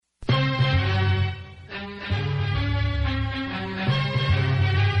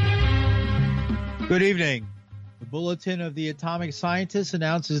Good evening. The Bulletin of the Atomic Scientists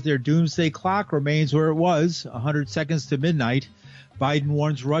announces their doomsday clock remains where it was, 100 seconds to midnight. Biden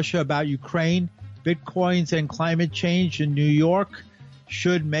warns Russia about Ukraine, bitcoins and climate change in New York.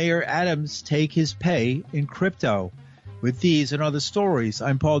 Should Mayor Adams take his pay in crypto? With these and other stories,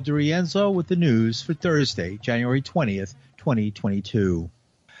 I'm Paul DiRienzo with the news for Thursday, January 20th, 2022.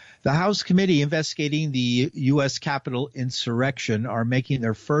 The House committee investigating the U.S. Capitol insurrection are making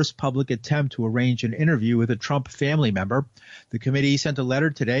their first public attempt to arrange an interview with a Trump family member. The committee sent a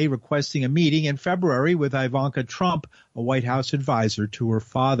letter today requesting a meeting in February with Ivanka Trump, a White House advisor to her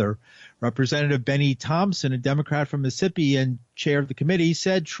father. Representative Benny Thompson, a Democrat from Mississippi and chair of the committee,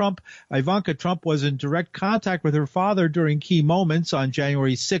 said Ivanka Trump was in direct contact with her father during key moments on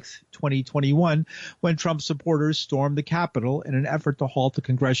January 6, 2021, when Trump supporters stormed the Capitol in an effort to halt the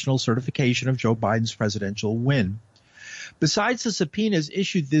congressional certification of Joe Biden's presidential win. Besides the subpoenas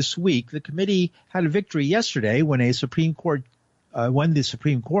issued this week, the committee had a victory yesterday when the Supreme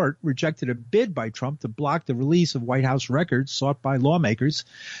Court rejected a bid by Trump to block the release of White House records sought by lawmakers.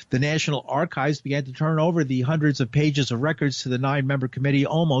 The National Archives began to turn over the hundreds of pages of records to the 9-member committee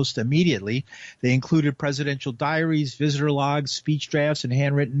almost immediately. They included presidential diaries, visitor logs, speech drafts, and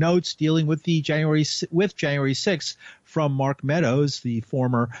handwritten notes dealing with January 6th from Mark Meadows, the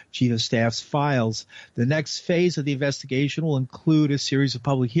former chief of staff's files. The next phase of the investigation will include a series of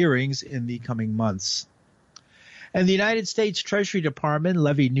public hearings in the coming months. And the United States Treasury Department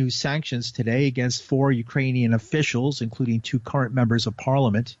levied new sanctions today against 4 Ukrainian officials, including 2 current members of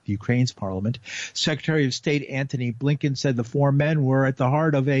parliament, Ukraine's parliament. Secretary of State Antony Blinken said the 4 men were at the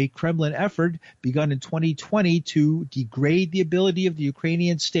heart of a Kremlin effort begun in 2020 to degrade the ability of the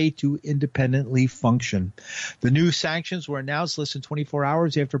Ukrainian state to independently function. The new sanctions were announced less than 24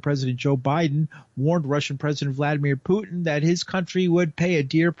 hours after President Joe Biden warned Russian President Vladimir Putin that his country would pay a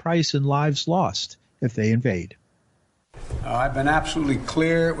dear price in lives lost if they invade. I've been absolutely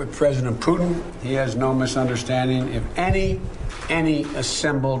clear with President Putin. He has no misunderstanding. If any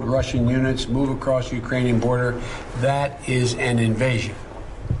assembled Russian units move across the Ukrainian border, that is an invasion.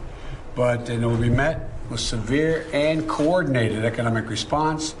 But it will be met with severe and coordinated economic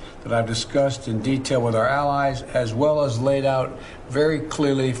response that I've discussed in detail with our allies, as well as laid out very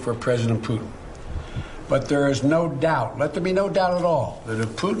clearly for President Putin. But there is no doubt, let there be no doubt at all, that if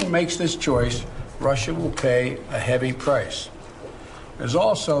Putin makes this choice, Russia will pay a heavy price. There's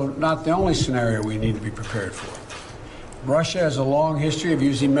also not the only scenario we need to be prepared for. Russia has a long history of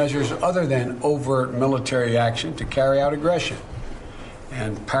using measures other than overt military action to carry out aggression.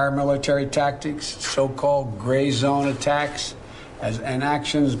 And paramilitary tactics, so-called gray zone attacks, and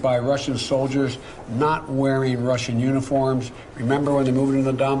actions by Russian soldiers not wearing Russian uniforms. Remember when they moved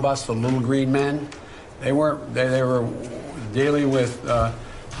into the Donbass, the little green men? They were dealing with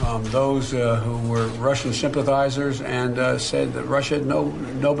those who were Russian sympathizers and said that Russia had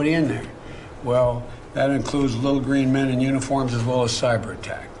nobody in there. Well, that includes little green men in uniforms as well as cyber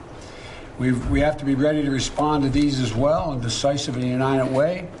attack. We have to be ready to respond to these as well in a decisive and united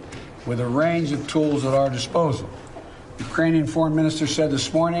way with a range of tools at our disposal. The Ukrainian foreign minister said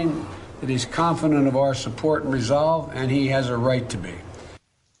this morning that he's confident of our support and resolve, and he has a right to be.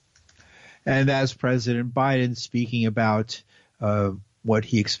 And that's President Biden speaking about what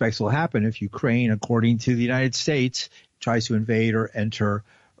he expects will happen if Ukraine, according to the United States, tries to invade or enter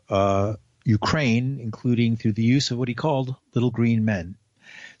Ukraine, including through the use of what he called little green men.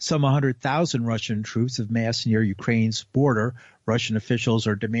 Some 100,000 Russian troops have massed near Ukraine's border. Russian officials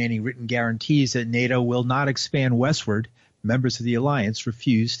are demanding written guarantees that NATO will not expand westward. Members of the alliance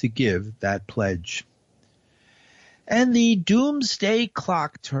refuse to give that pledge. And the doomsday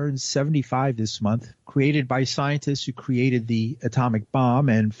clock turns 75 this month, created by scientists who created the atomic bomb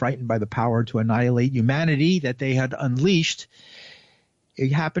and frightened by the power to annihilate humanity that they had unleashed.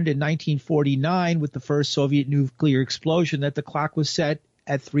 It happened in 1949 with the first Soviet nuclear explosion that the clock was set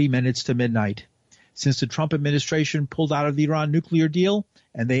at 3 minutes to midnight. Since the Trump administration pulled out of the Iran nuclear deal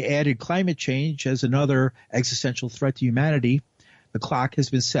and they added climate change as another existential threat to humanity, the clock has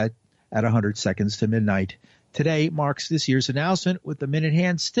been set at 100 seconds to midnight. Today marks this year's announcement with the minute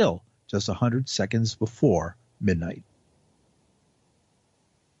hand still just 100 seconds before midnight.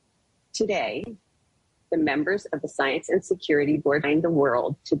 Today, the members of the Science and Security Board find the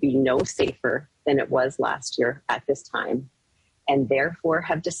world to be no safer than it was last year at this time, and therefore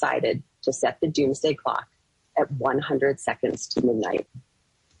have decided to set the doomsday clock at 100 seconds to midnight.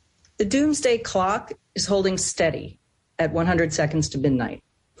 The doomsday clock is holding steady at 100 seconds to midnight.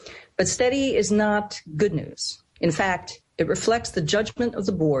 But steady is not good news. In fact, it reflects the judgment of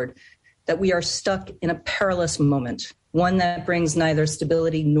the board that we are stuck in a perilous moment, one that brings neither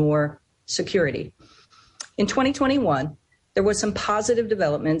stability nor security. In 2021, there was some positive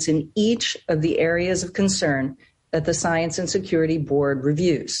developments in each of the areas of concern that the Science and Security Board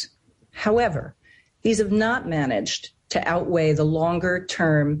reviews. However, these have not managed to outweigh the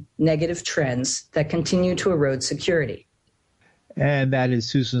longer-term negative trends that continue to erode security. And that is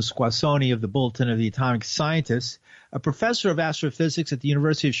Susan Squassoni of the Bulletin of the Atomic Scientists. A professor of astrophysics at the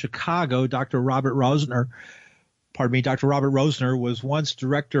University of Chicago, Dr. Robert Rosner was once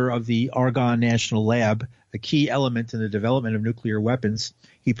director of the Argonne National Lab, a key element in the development of nuclear weapons.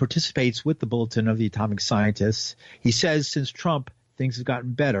 He participates with the Bulletin of the Atomic Scientists. He says since Trump, things have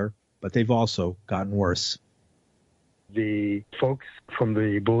gotten better, but they've also gotten worse. The folks from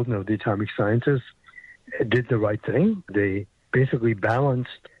the Bulletin of the Atomic Scientists did the right thing. They basically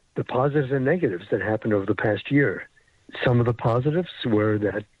balanced the positives and negatives that happened over the past year. Some of the positives were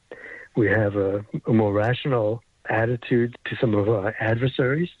that we have a more rational attitude to some of our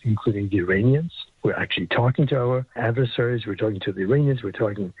adversaries, including the Iranians. We're actually talking to our adversaries. We're talking to the Iranians. We're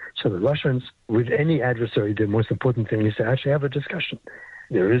talking to the Russians. With any adversary, the most important thing is to actually have a discussion.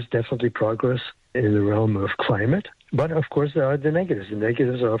 There is definitely progress in the realm of climate. But, of course, there are the negatives. The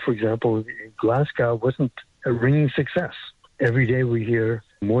negatives are, for example, Glasgow wasn't a ringing success. Every day we hear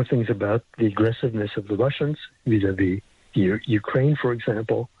more things about the aggressiveness of the Russians vis-a-vis Ukraine, for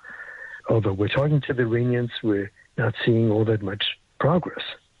example. Although we're talking to the Iranians, we're not seeing all that much progress.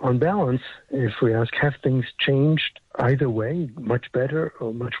 On balance, if we ask, have things changed either way, much better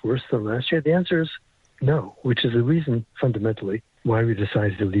or much worse than last year, the answer is no, which is the reason, fundamentally, why we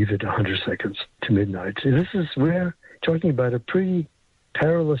decided to leave it 100 seconds to midnight. We're talking about a pretty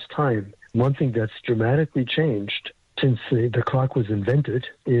perilous time. One thing that's dramatically changed since the clock was invented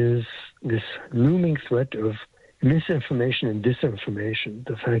is this looming threat of misinformation and disinformation,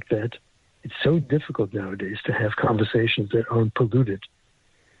 the fact that it's so difficult nowadays to have conversations that aren't polluted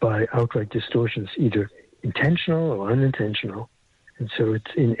by outright distortions, either intentional or unintentional. And so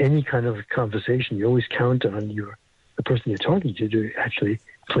it's in any kind of conversation, you always count on the person you're talking to actually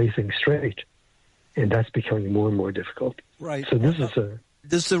play things straight. And that's becoming more and more difficult. Right. So this is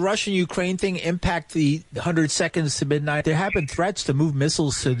Does the Russian-Ukraine thing impact the 100 seconds to midnight? There have been threats to move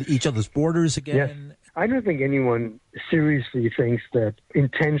missiles to each other's borders again. Yes. I don't think anyone seriously thinks that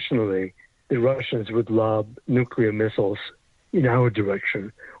intentionally the Russians would lob nuclear missiles in our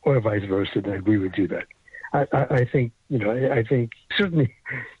direction or vice versa, that we would do that. I think certainly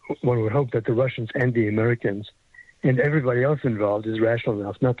one would hope that the Russians and the Americans and everybody else involved is rational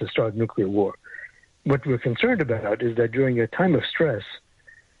enough not to start nuclear war. What we're concerned about is that during a time of stress,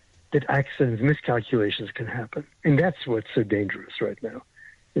 that accidents, miscalculations can happen. And that's what's so dangerous right now,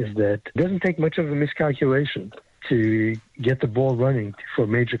 is that it doesn't take much of a miscalculation to get the ball running for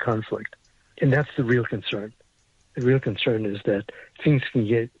major conflict. And that's the real concern. The real concern is that things can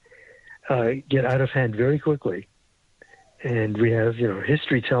get out of hand very quickly. And we have,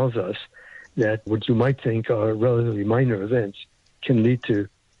 history tells us that what you might think are relatively minor events can lead to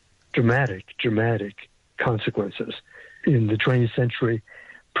dramatic consequences. In the 20th century,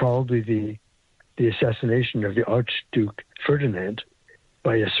 probably the assassination of the Archduke Ferdinand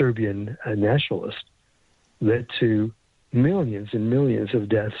by a Serbian nationalist led to millions and millions of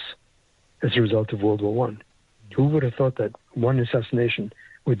deaths as a result of World War I. Who would have thought that one assassination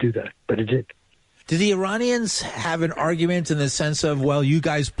would do that? But it did. Do the Iranians have an argument in the sense of, well, you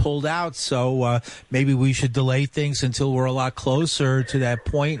guys pulled out, so maybe we should delay things until we're a lot closer to that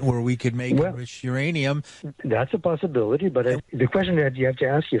point where we could make enriched uranium? That's a possibility, but the question that you have to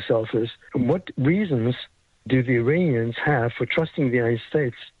ask yourself is, what reasons do the Iranians have for trusting the United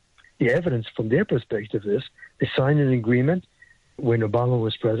States? The evidence from their perspective is they signed an agreement when Obama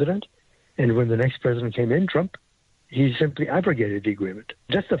was president, and when the next president came in, Trump, he simply abrogated the agreement.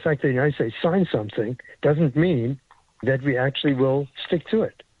 Just the fact that the United States signed something doesn't mean that we actually will stick to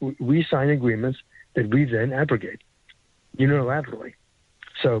it. We sign agreements that we then abrogate unilaterally.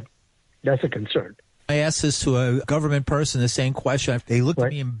 So that's a concern. I asked this to a government person, the same question. They looked at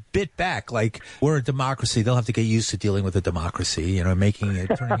me and bit back like, we're a democracy. They'll have to get used to dealing with a democracy, turning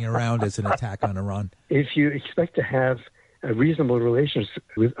it around as an attack on Iran. If you expect to have a reasonable relations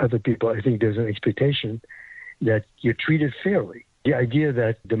with other people, I think there's an expectation that you're treated fairly. The idea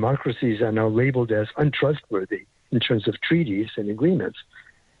that democracies are now labeled as untrustworthy in terms of treaties and agreements,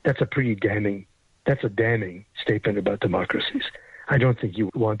 that's a damning statement about democracies. I don't think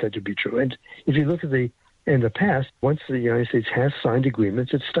you want that to be true. And if you look at in the past, once the United States has signed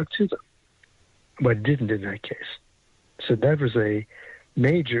agreements, it stuck to them. But it didn't in that case. So that was a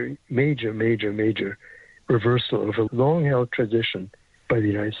major reversal of a long-held tradition by the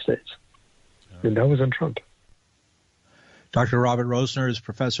United States. And that was on Trump. Dr. Robert Rosner is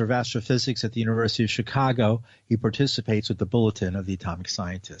professor of astrophysics at the University of Chicago. He participates with the Bulletin of the Atomic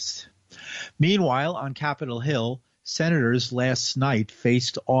Scientists. Meanwhile, on Capitol Hill, senators last night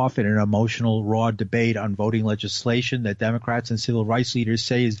faced off in an emotional, raw debate on voting legislation that Democrats and civil rights leaders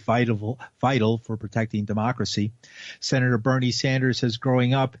say is vital for protecting democracy. Senator Bernie Sanders says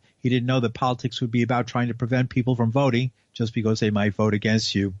growing up, he didn't know that politics would be about trying to prevent people from voting just because they might vote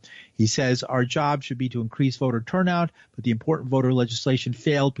against you. He says our job should be to increase voter turnout, but the important voter legislation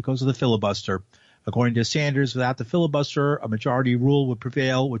failed because of the filibuster. According to Sanders, without the filibuster, a majority rule would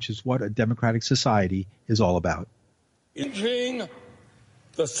prevail, which is what a democratic society is all about. Changing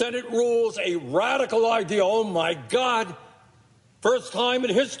the Senate rules, a radical idea. Oh, my God. First time in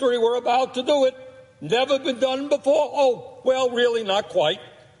history we're about to do it. Never been done before. Oh, well, really, not quite.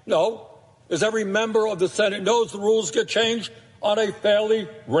 No, as every member of the Senate knows, the rules get changed on a fairly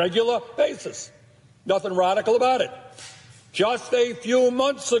regular basis. Nothing radical about it. Just a few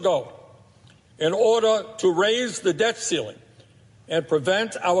months ago, in order to raise the debt ceiling and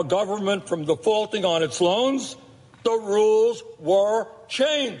prevent our government from defaulting on its loans, the rules were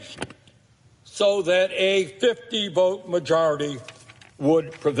changed so that a 50-vote majority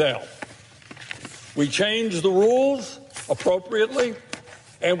would prevail. We changed the rules appropriately,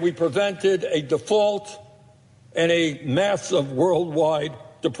 and we prevented a default and a massive worldwide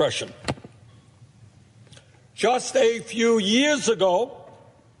depression. Just a few years ago,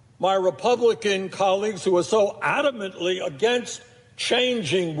 my Republican colleagues who were so adamantly against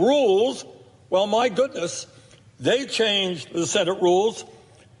changing rules, well, my goodness, they changed the Senate rules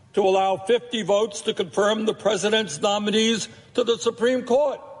to allow 50 votes to confirm the president's nominees to the Supreme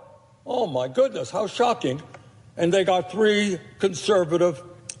Court. Oh, my goodness, how shocking. And they got 3 conservative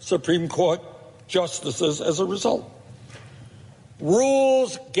Supreme Court justices as a result.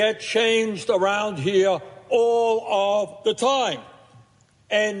 Rules get changed around here all of the time.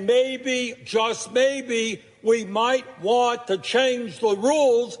 And maybe, just maybe, we might want to change the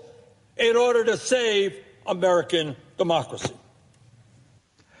rules in order to save American democracy.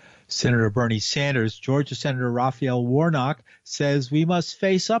 Senator Bernie Sanders, Georgia Senator Raphael Warnock, says we must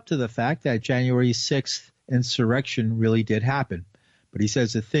face up to the fact that January 6th insurrection really did happen. But he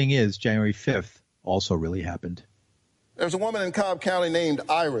says the thing is, January 5th also really happened. There's a woman in Cobb County named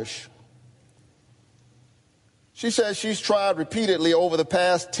Irish. She says she's tried repeatedly over the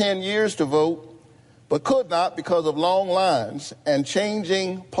past 10 years to vote, but could not because of long lines and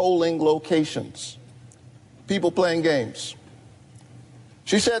changing polling locations. People playing games.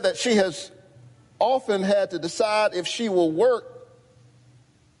 She said that she has often had to decide if she will work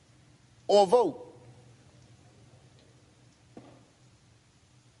or vote.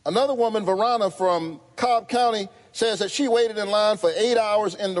 Another woman, Verona from Cobb County, says that she waited in line for 8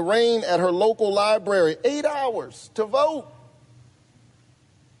 hours in the rain at her local library. 8 hours to vote.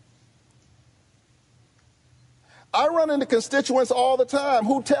 I run into constituents all the time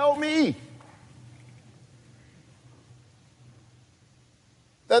who tell me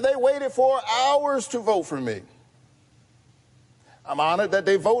that they waited for hours to vote for me. I'm honored that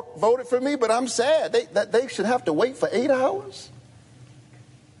they voted for me, but I'm sad that they should have to wait for 8 hours.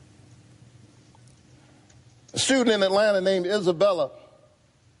 A student in Atlanta named Isabella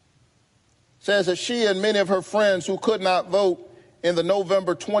says that she and many of her friends who could not vote in the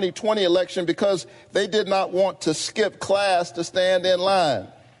November 2020 election because they did not want to skip class to stand in line.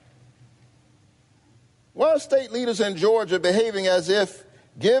 Why are state leaders in Georgia behaving as if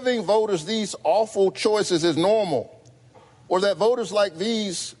giving voters these awful choices is normal, or that voters like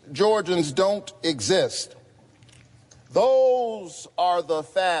these Georgians don't exist? Those are the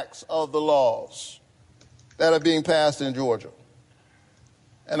facts of the laws that are being passed in Georgia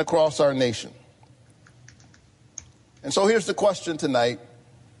and across our nation. And so here's the question tonight.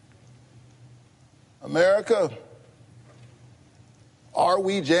 America, are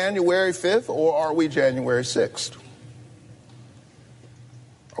we January 5th or are we January 6th?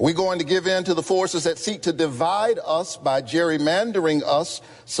 Are we going to give in to the forces that seek to divide us by gerrymandering us,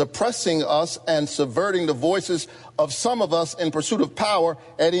 suppressing us, and subverting the voices of some of us in pursuit of power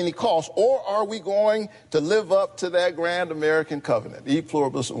at any cost? Or are we going to live up to that grand American covenant, e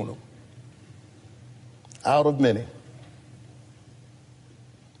pluribus unum, out of many,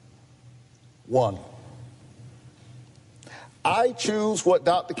 one? I choose what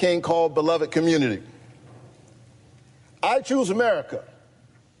Dr. King called beloved community. I choose America.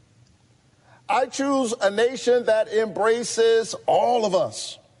 I choose a nation that embraces all of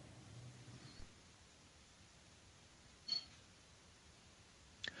us.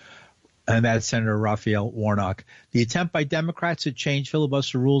 And that's Senator Raphael Warnock. The attempt by Democrats to change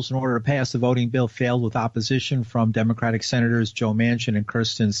filibuster rules in order to pass the voting bill failed with opposition from Democratic Senators Joe Manchin and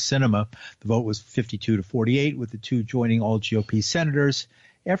Kyrsten Sinema. The vote was 52-48, with the two joining all GOP senators.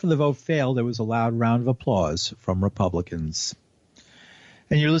 After the vote failed, there was a loud round of applause from Republicans.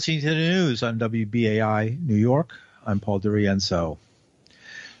 And you're listening to the news on WBAI New York. I'm Paul DiRienzo.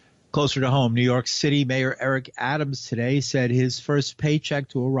 Closer to home, New York City Mayor Eric Adams today said his first paycheck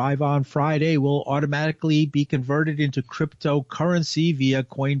to arrive on Friday will automatically be converted into cryptocurrency via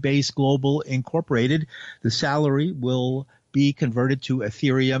Coinbase Global Incorporated. The salary will be converted to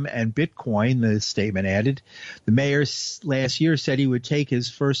Ethereum and Bitcoin, the statement added. The mayor last year said he would take his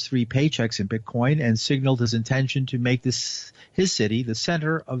first 3 paychecks in Bitcoin and signaled his intention to make his city the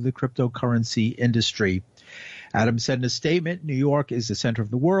center of the cryptocurrency industry. Adams said in a statement, New York is the center of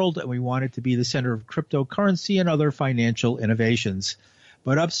the world, and we want it to be the center of cryptocurrency and other financial innovations.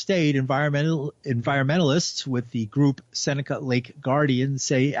 But upstate, environmentalists with the group Seneca Lake Guardian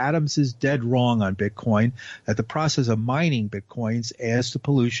say Adams is dead wrong on Bitcoin, that the process of mining Bitcoins adds to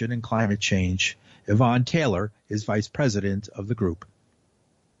pollution and climate change. Yvonne Taylor is vice president of the group.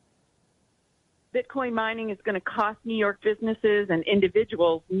 Bitcoin mining is going to cost New York businesses and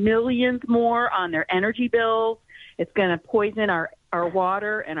individuals millions more on their energy bills. It's going to poison our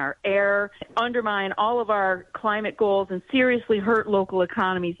water and our air, undermine all of our climate goals, and seriously hurt local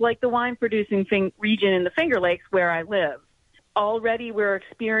economies like the wine-producing region in the Finger Lakes where I live. Already we're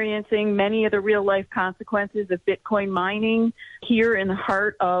experiencing many of the real-life consequences of Bitcoin mining here in the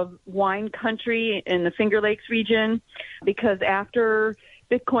heart of wine country in the Finger Lakes region, because after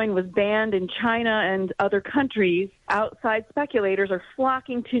Bitcoin was banned in China and other countries, outside speculators are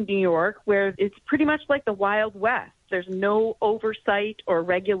flocking to New York, where it's pretty much like the Wild West. There's no oversight or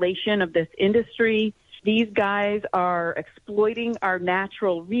regulation of this industry. These guys are exploiting our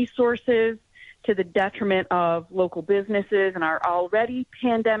natural resources to the detriment of local businesses and our already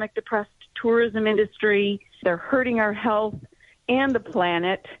pandemic-depressed tourism industry. They're hurting our health and the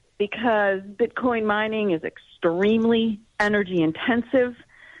planet because Bitcoin mining is extremely energy intensive.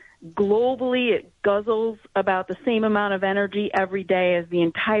 Globally, it guzzles about the same amount of energy every day as the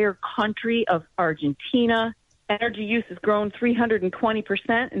entire country of Argentina. Energy use has grown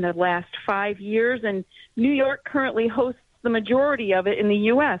 320% in the last 5 years, and New York currently hosts the majority of it in the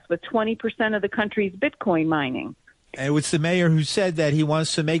U.S., with 20% of the country's Bitcoin mining. And it's the mayor who said that he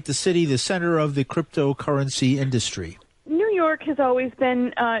wants to make the city the center of the cryptocurrency industry. New York has always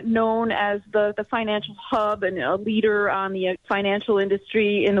been known as the financial hub and a leader on the financial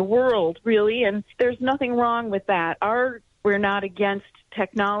industry in the world, really, and there's nothing wrong with that. We're not against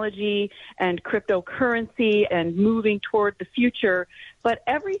technology and cryptocurrency and moving toward the future, but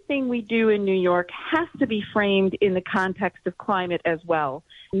everything we do in New York has to be framed in the context of climate as well.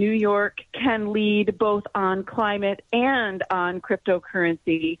 New York can lead both on climate and on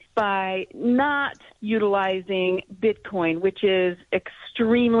cryptocurrency by not utilizing Bitcoin, which is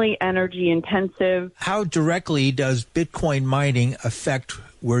extremely energy intensive. How directly does Bitcoin mining affect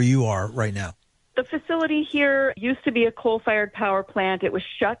where you are right now? The facility here used to be a coal-fired power plant. It was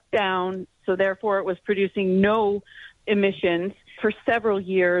shut down, so therefore it was producing no emissions for several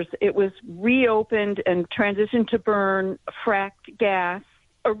years. It was reopened and transitioned to burn fracked gas,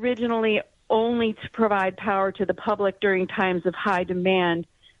 originally only to provide power to the public during times of high demand,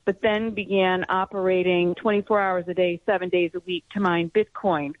 but then began operating 24 hours a day, 7 days a week to mine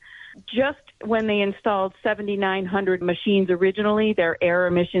Bitcoin. Just when they installed 7,900 machines originally, their air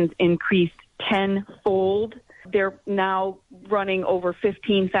emissions increased tenfold. They're now running over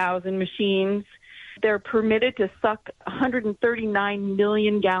 15,000 machines. They're permitted to suck 139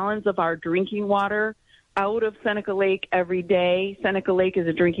 million gallons of our drinking water out of Seneca Lake every day. Seneca Lake is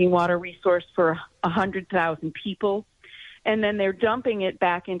a drinking water resource for 100,000 people. And then they're dumping it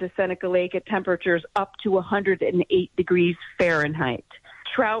back into Seneca Lake at temperatures up to 108 degrees Fahrenheit.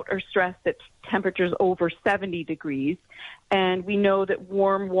 Trout are stressed at temperatures over 70 degrees, and we know that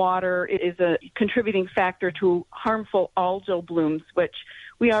warm water is a contributing factor to harmful algal blooms, which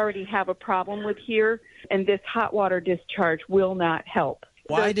we already have a problem with here, and this hot water discharge will not help.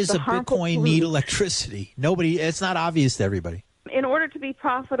 Why does a Bitcoin need electricity? It's not obvious to everybody. In order to be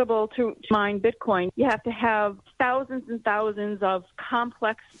profitable to mine Bitcoin, you have to have thousands and thousands of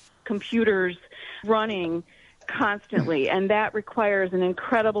complex computers running constantly, and that requires an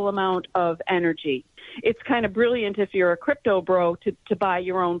incredible amount of energy. It's kind of brilliant if you're a crypto bro to buy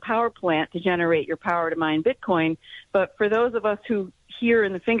your own power plant to generate your power to mine Bitcoin, but for those of us who here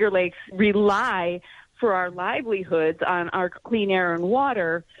in the Finger Lakes rely for our livelihoods on our clean air and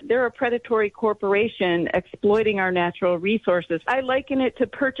water. They're a predatory corporation exploiting our natural resources. I liken it to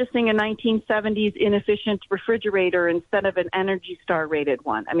purchasing a 1970s inefficient refrigerator instead of an Energy Star rated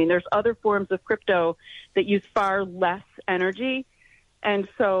one. I mean, there's other forms of crypto that use far less energy. And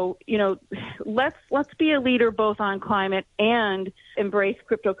so, let's be a leader both on climate and embrace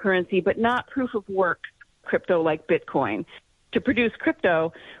cryptocurrency, but not proof of work crypto like Bitcoin, to produce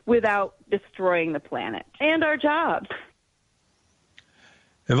crypto without destroying the planet and our jobs.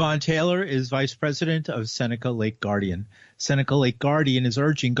 Yvonne Taylor is vice president of Seneca Lake Guardian. Seneca Lake Guardian is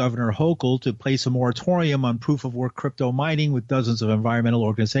urging Governor Hochul to place a moratorium on proof-of-work crypto mining with dozens of environmental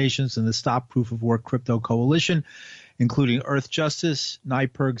organizations and the Stop Proof-of-Work Crypto Coalition, including Earth Justice,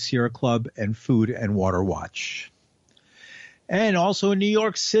 NYPIRG, Sierra Club, and Food and Water Watch. And also in New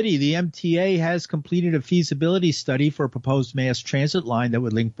York City, the MTA has completed a feasibility study for a proposed mass transit line that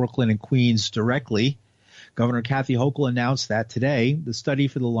would link Brooklyn and Queens directly. Governor Kathy Hochul announced that today. The study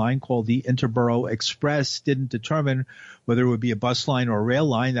for the line, called the Interborough Express, didn't determine whether it would be a bus line or a rail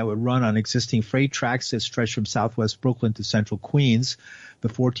line that would run on existing freight tracks that stretch from southwest Brooklyn to central Queens. The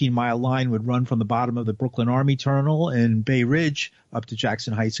 14-mile line would run from the bottom of the Brooklyn Army Terminal in Bay Ridge up to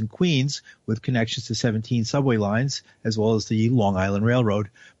Jackson Heights in Queens, with connections to 17 subway lines, as well as the Long Island Railroad.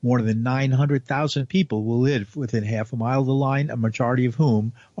 More than 900,000 people will live within half a mile of the line, a majority of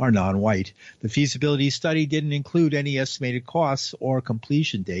whom are non-white. The feasibility study didn't include any estimated costs or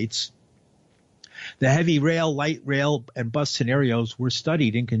completion dates. The heavy rail, light rail, and bus scenarios were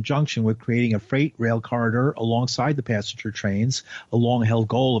studied in conjunction with creating a freight rail corridor alongside the passenger trains, a long-held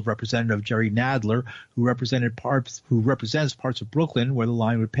goal of Representative Jerry Nadler, who represents parts of Brooklyn where the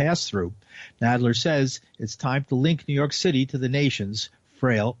line would pass through. Nadler says it's time to link New York City to the nation's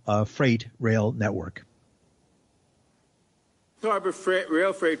freight rail network. The Harbor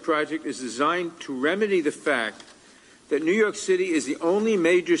Rail Freight Project is designed to remedy the fact that New York City is the only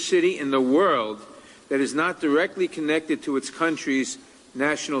major city in the world that is not directly connected to its country's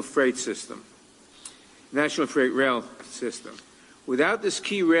national freight rail system. Without this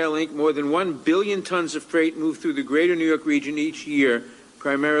key rail link, more than 1 billion tons of freight move through the greater New York region each year,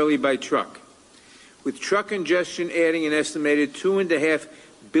 primarily by truck. With truck congestion adding an estimated $2.5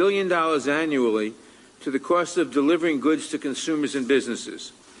 billion annually to the cost of delivering goods to consumers and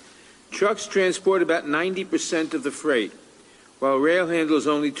businesses. Trucks transport about 90% of the freight, while rail handles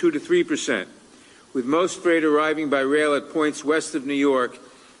only 2 to 3%, with most freight arriving by rail at points west of New York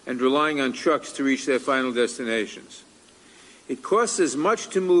and relying on trucks to reach their final destinations. It costs as much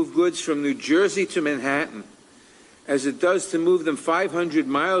to move goods from New Jersey to Manhattan as it does to move them 500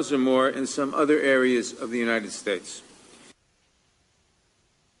 miles or more in some other areas of the United States.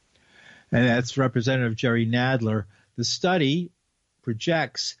 And that's Representative Jerry Nadler. The study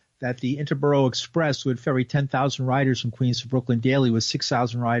projects that the Interborough Express would ferry 10,000 riders from Queens to Brooklyn daily, with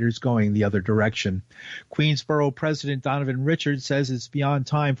 6,000 riders going the other direction. Queensborough President Donovan Richards says it's beyond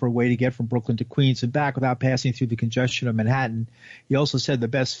time for a way to get from Brooklyn to Queens and back without passing through the congestion of Manhattan. He also said the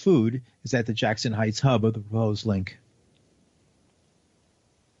best food is at the Jackson Heights hub of the proposed link.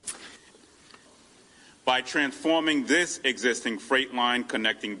 By transforming this existing freight line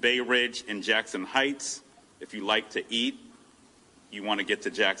connecting Bay Ridge and Jackson Heights, if you like to eat, you want to get to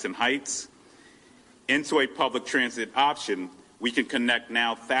Jackson Heights, into a public transit option, we can connect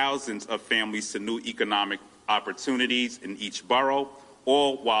now thousands of families to new economic opportunities in each borough,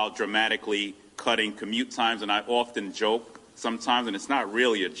 all while dramatically cutting commute times. And I often joke sometimes, and it's not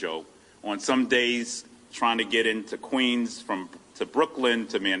really a joke, on some days trying to get into Queens to Brooklyn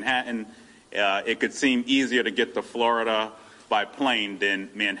to Manhattan, it could seem easier to get to Florida by plane than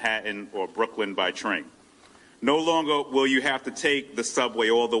Manhattan or Brooklyn by train. No longer will you have to take the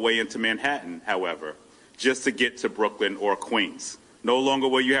subway all the way into Manhattan, however, just to get to Brooklyn or Queens. No longer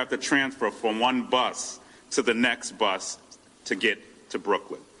will you have to transfer from one bus to the next bus to get to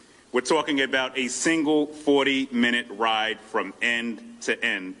Brooklyn. We're talking about a single 40-minute ride from end to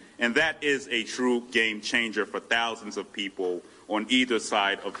end, and that is a true game changer for thousands of people on either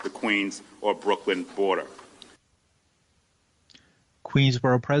side of the Queens or Brooklyn border.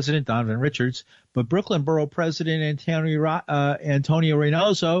 Queensborough President Donovan Richards, but Brooklyn Borough President Antonio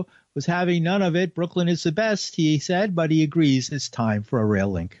Reynoso was having none of it. Brooklyn is the best, he said, but he agrees it's time for a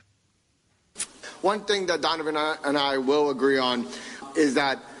rail link. One thing that Donovan and I will agree on is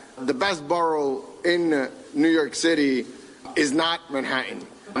that the best borough in New York City is not Manhattan.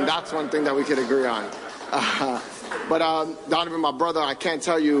 And that's one thing that we could agree on. But Donovan, my brother, I can't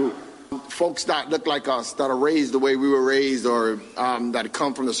tell you, folks that look like us, that are raised the way we were raised, or that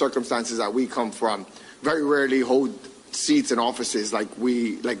come from the circumstances that we come from, very rarely hold seats in offices like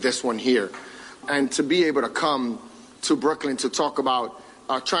this one here. and to be able to come to Brooklyn to talk about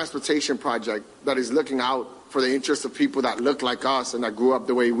a transportation project that is looking out for the interests of people that look like us and that grew up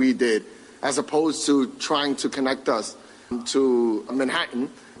the way we did, as opposed to trying to connect us to Manhattan,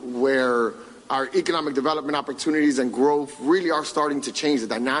 where our economic development opportunities and growth really are starting to change. The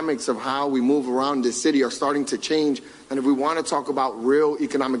dynamics of how we move around this city are starting to change. And if we want to talk about real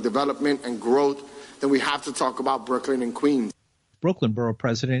economic development and growth, then we have to talk about Brooklyn and Queens. Brooklyn Borough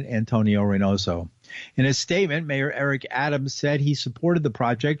President Antonio Reynoso. In a statement, Mayor Eric Adams said he supported the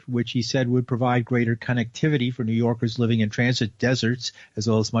project, which he said would provide greater connectivity for New Yorkers living in transit deserts, as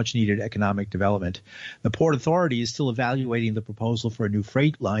well as much-needed economic development. The Port Authority is still evaluating the proposal for a new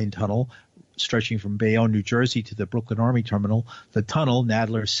freight line tunnel stretching from Bayonne, New Jersey to the Brooklyn Army Terminal. The tunnel,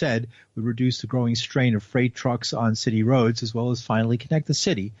 Nadler said, would reduce the growing strain of freight trucks on city roads, as well as finally connect the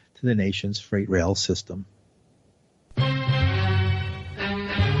city to the nation's freight rail system.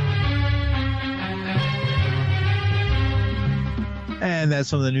 And that's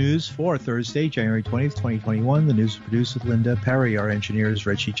some of the news for Thursday, January 20th, 2021. The news was produced with Linda Perry. Our engineer is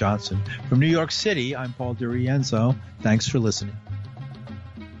Reggie Johnson. From New York City, I'm Paul DiRienzo. Thanks for listening.